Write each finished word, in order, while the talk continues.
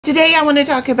Today I want to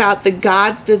talk about the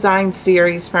God's Design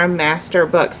series from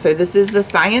MasterBooks. So this is the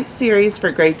science series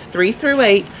for grades 3 through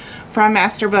 8 from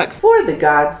MasterBooks. For the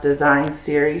God's Design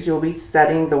series, you'll be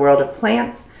studying the world of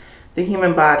plants, the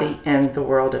human body, and the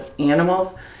world of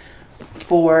animals.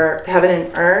 For heaven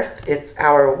and earth, it's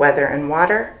our weather and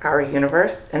water, our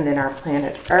universe, and then our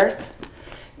planet Earth.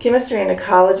 Chemistry and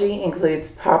ecology includes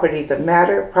properties of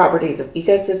matter, properties of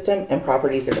ecosystem, and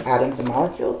properties of atoms and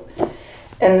molecules.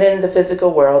 And then the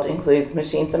physical world includes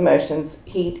machines and motions,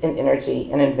 heat and energy,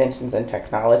 and inventions and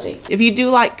technology. If you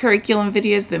do like curriculum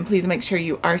videos, then please make sure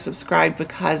you are subscribed,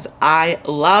 because I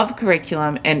love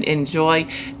curriculum and enjoy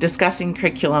discussing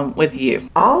curriculum with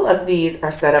you. All of these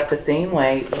are set up the same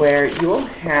way, where you will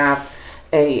have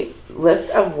a list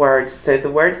of words. So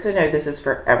the words to know, this is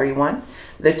for everyone.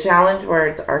 The challenge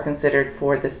words are considered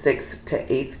for the 6th to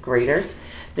 8th graders.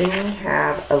 Then you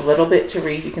have a little bit to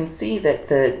read. You can see that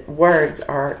the words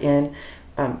are in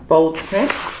bold print.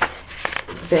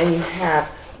 Then you have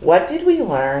what did we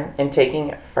learn, and taking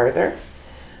it further.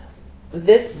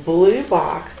 This blue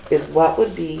box is what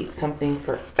would be something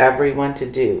for everyone to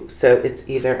do. So it's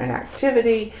either an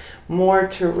activity, more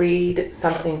to read,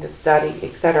 something to study,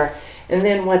 etc. And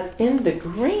then what's in the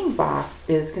green box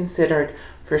is considered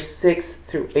for 6th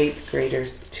through 8th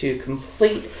graders to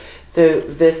complete. So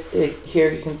this here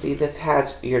you can see this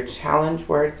has your challenge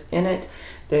words in it.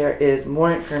 There is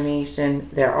more information.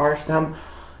 There are some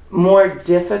more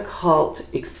difficult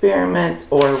experiments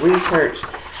or research.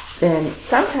 Then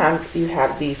sometimes you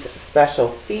have these special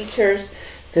features.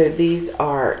 So these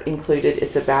are included.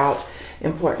 It's about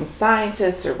important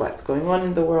scientists or what's going on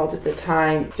in the world at the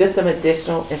time. Just some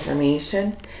additional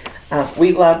information.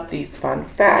 We love these fun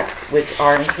facts, which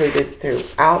are included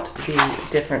throughout the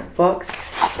different books.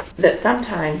 That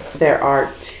sometimes there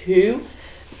are 2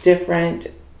 different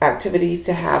activities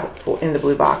to have in the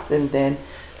blue box, and then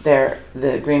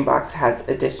the green box has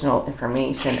additional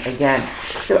information again.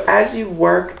 So as you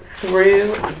work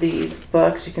through these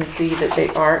books, you can see that they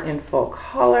are in full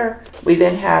color. We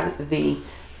then have the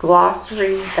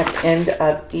glossary at the end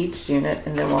of each unit,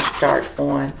 and then we'll start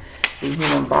on the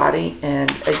human body,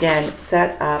 and again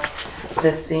set up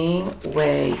the same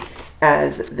way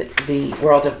as the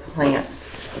world of plants.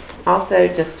 Also,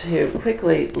 just to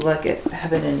quickly look at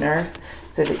heaven and earth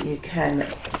so that you can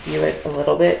view it a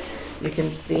little bit, you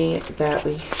can see that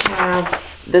we have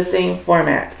the same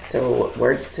format. So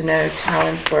words to know,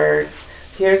 challenge words.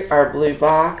 Here's our blue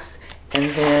box, and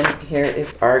then here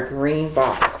is our green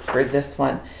box for this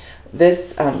one.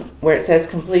 This, where it says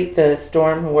complete the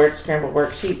Storm Word Scramble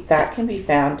worksheet, that can be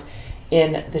found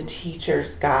in the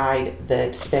teacher's guide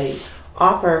that they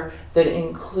offer, that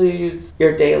includes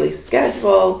your daily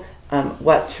schedule,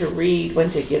 what to read, when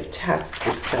to give tests,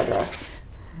 etc.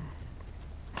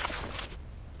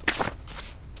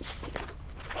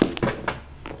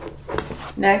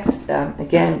 Next,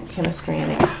 again, chemistry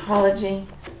and ecology.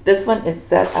 This one is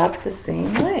set up the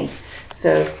same way.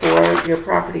 So for your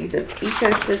properties of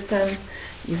ecosystems,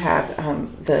 you have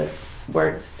the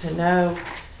words to know,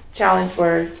 challenge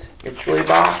words, your blue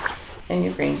box, and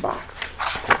your green box.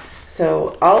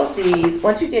 So all of these,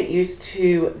 once you get used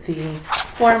to the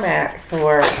format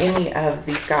for any of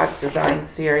these God's Design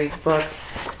series books,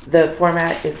 the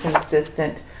format is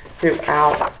consistent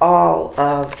throughout all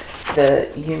of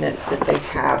the units that they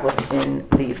have within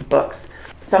these books.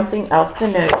 Something else to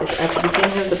note is at the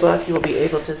beginning of the book, you will be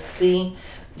able to see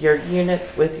your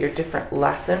units with your different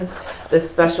lessons. The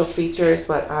special feature is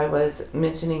what I was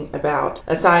mentioning about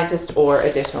a scientist or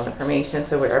additional information.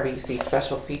 So wherever you see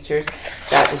special features,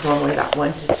 that is normally about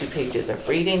 1 to 2 pages of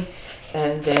reading.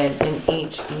 And then in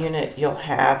each unit, you'll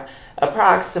have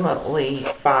approximately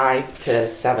 5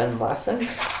 to 7 lessons.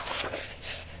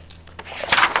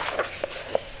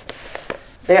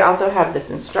 They also have this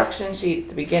instruction sheet at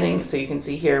the beginning, so you can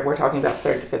see here we're talking about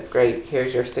 3rd to 5th grade.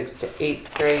 Here's your 6th to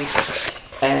 8th grade,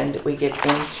 and we get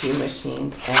into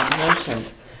machines and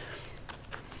motions.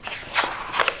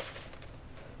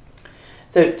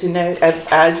 So to note,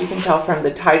 as you can tell from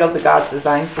the title, the God's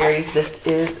Design series, this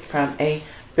is from a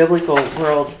biblical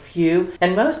worldview,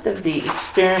 and most of the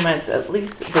experiments, at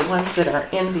least the ones that are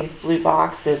in these blue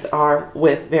boxes, are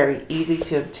with very easy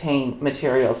to obtain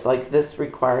materials. Like this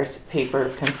requires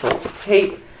paper, pencil,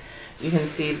 tape. You can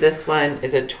see this one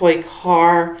is a toy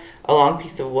car, a long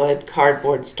piece of wood,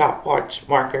 cardboard, stopwatch,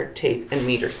 marker, tape, and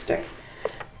meter stick.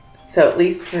 So at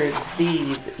least for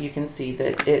these, you can see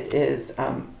that it is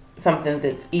something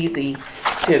that's easy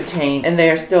to obtain, and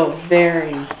they are still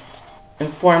very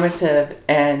informative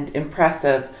and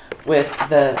impressive with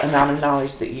the amount of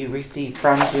knowledge that you receive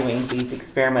from doing these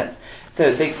experiments.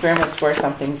 So the experiments were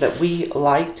something that we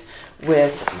liked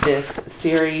with this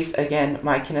series. Again,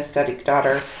 my kinesthetic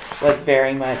daughter was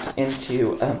very much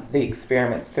into the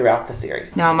experiments throughout the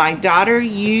series. Now, my daughter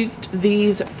used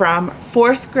these from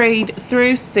 4th grade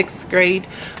through 6th grade.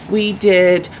 We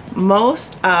did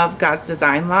most of God's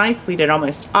Design Life. We did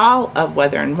almost all of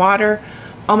Weather and Water,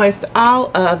 almost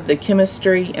all of the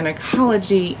chemistry and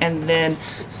ecology, and then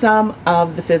some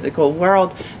of the physical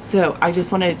world. So I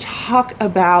just wanted to talk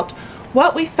about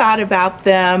what we thought about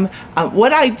them,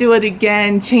 would I do it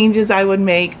again, changes I would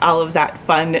make, all of that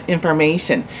fun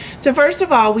information. So first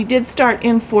of all, we did start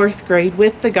in 4th grade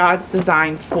with the God's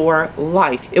Design for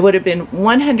Life. It would have been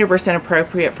 100%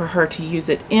 appropriate for her to use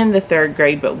it in the 3rd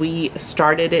grade, but we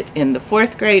started it in the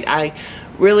 4th grade. I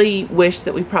really wish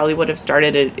that we probably would have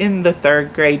started it in the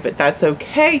 3rd grade, but that's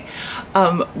okay.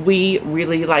 We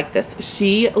really like this.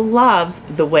 She loves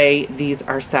the way these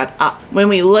are set up. When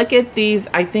we look at these,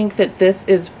 I think that this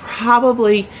is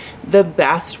probably the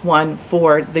best one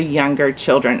for the younger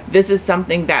children. This is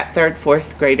something that 3rd,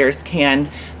 4th graders can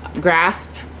grasp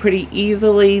pretty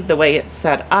easily, the way it's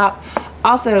set up.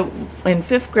 Also, in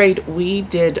 5th grade, we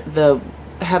did the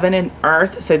Heaven and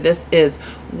Earth. So this is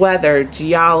weather,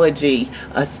 geology,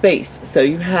 space. So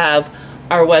you have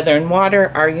our weather and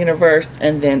water, our universe,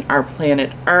 and then our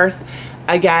planet Earth.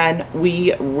 Again,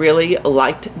 we really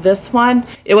liked this one.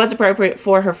 It was appropriate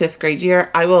for her 5th grade year.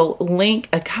 I will link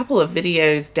a couple of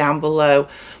videos down below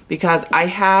because I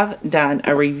have done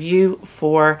a review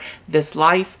for this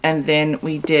life, and then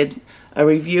we did a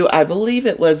review, I believe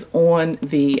it was on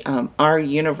the Our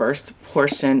Universe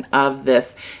portion of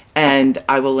this, and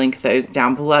I will link those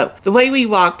down below. The way we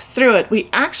walked through it, we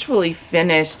actually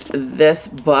finished this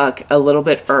book a little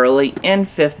bit early in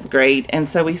 5th grade, and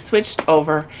so we switched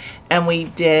over and we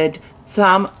did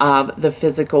some of the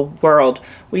physical world.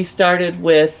 We started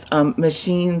with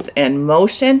machines and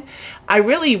motion. I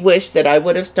really wish that I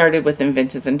would have started with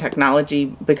inventions and technology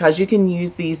because you can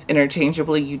use these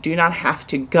interchangeably. You do not have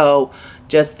to go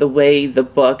just the way the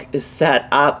book is set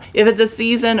up. If it's a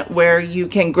season where you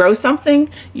can grow something,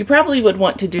 you probably would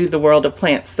want to do the world of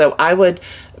plants. So I would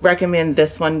recommend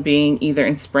this one being either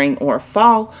in spring or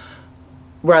fall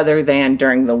rather than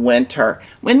during the winter.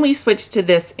 When we switched to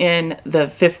this in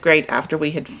the 5th grade after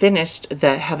we had finished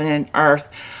the Heaven and Earth,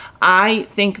 I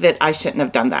think that I shouldn't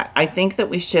have done that. I think that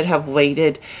we should have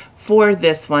waited for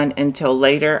this one until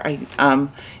later.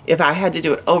 If I had to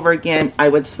do it over again, I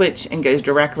would switch and go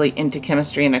directly into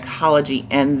chemistry and ecology,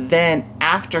 and then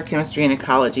after chemistry and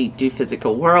ecology, do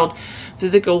physical world.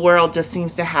 Physical world just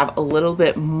seems to have a little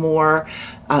bit more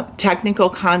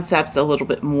technical concepts, a little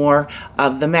bit more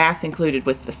of the math included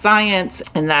with the science,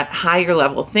 and that higher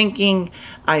level thinking.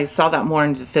 I saw that more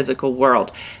in the physical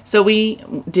world. So we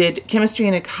did chemistry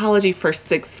and ecology for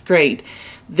 6th grade.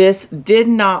 This did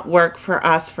not work for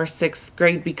us for 6th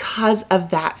grade because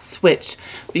of that switch,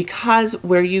 because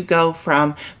where you go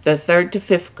from the 3rd to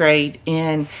 5th grade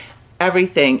in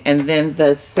everything, and then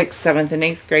the 6th, 7th, and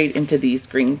 8th grade into these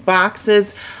green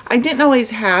boxes. I didn't always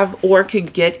have or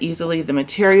could get easily the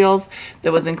materials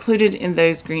that was included in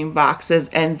those green boxes,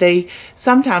 and they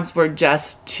sometimes were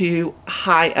just too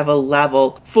high of a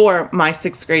level for my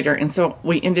 6th grader, and so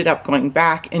we ended up going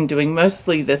back and doing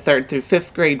mostly the 3rd through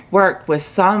 5th grade work with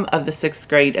some of the 6th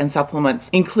grade and supplements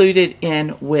included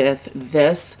in with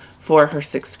this for her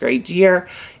 6th grade year.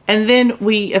 And then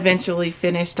we eventually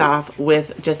finished off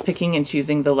with just picking and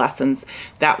choosing the lessons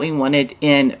that we wanted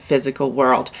in physical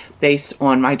world based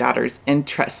on my daughter's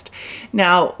interest.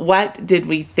 Now, what did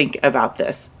we think about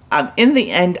this? In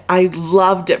the end, I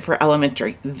loved it for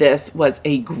elementary. This was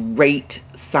a great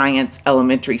science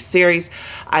elementary series.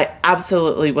 I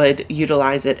absolutely would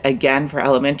utilize it again for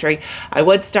elementary. I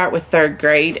would start with 3rd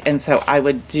grade, and so I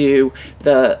would do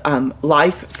the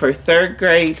life for 3rd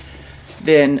grade,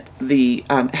 then the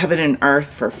Heaven and Earth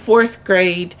for 4th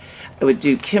grade. I would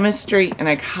do chemistry and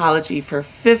ecology for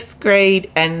 5th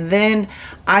grade, and then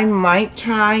I might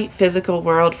try physical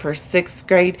world for 6th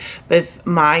grade. But if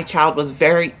my child was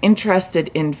very interested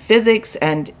in physics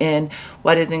and in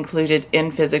what is included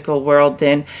in physical world,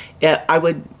 then I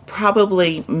would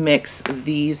probably mix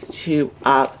these two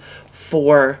up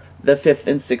for the 5th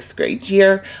and 6th grade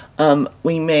year.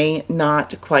 We may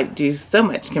not quite do so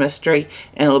much chemistry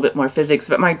and a little bit more physics,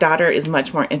 but my daughter is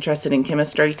much more interested in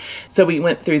chemistry. So we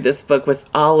went through this book with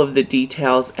all of the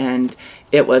details, and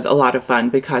it was a lot of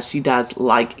fun because she does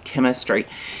like chemistry.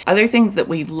 Other things that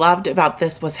we loved about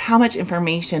this was how much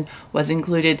information was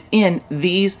included in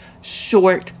these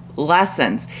short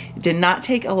lessons. It did not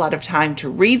take a lot of time to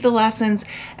read the lessons,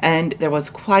 and there was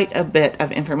quite a bit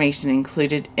of information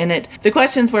included in it. The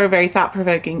questions were very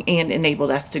thought-provoking and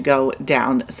enabled us to go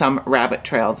down some rabbit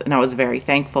trails, and I was very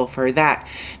thankful for that.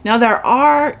 Now, there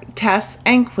are tests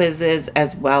and quizzes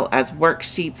as well as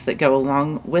worksheets that go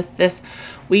along with this.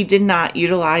 We did not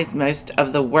utilize most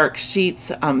of the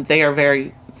worksheets. They are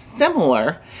very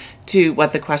similar to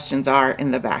what the questions are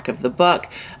in the back of the book.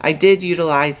 I did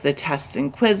utilize the tests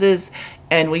and quizzes,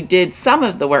 and we did some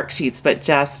of the worksheets, but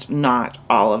just not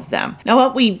all of them. Now,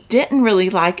 what we didn't really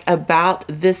like about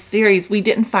this series, we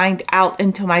didn't find out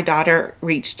until my daughter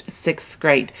reached 6th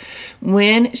grade.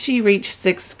 When she reached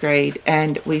 6th grade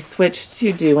and we switched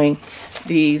to doing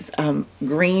these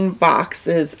green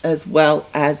boxes as well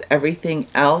as everything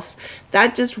else,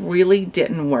 that just really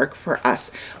didn't work for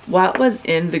us. What was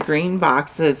in the green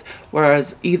boxes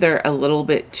was either a little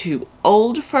bit too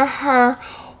old for her,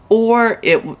 or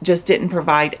it just didn't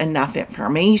provide enough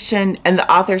information, and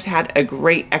the authors had a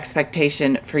great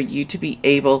expectation for you to be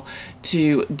able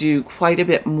to do quite a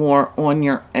bit more on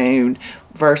your own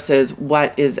versus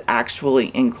what is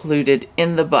actually included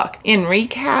in the book. In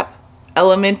recap,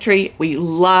 elementary, we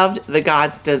loved the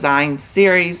God's Design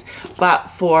series, but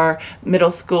for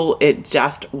middle school, it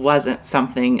just wasn't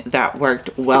something that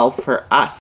worked well for us.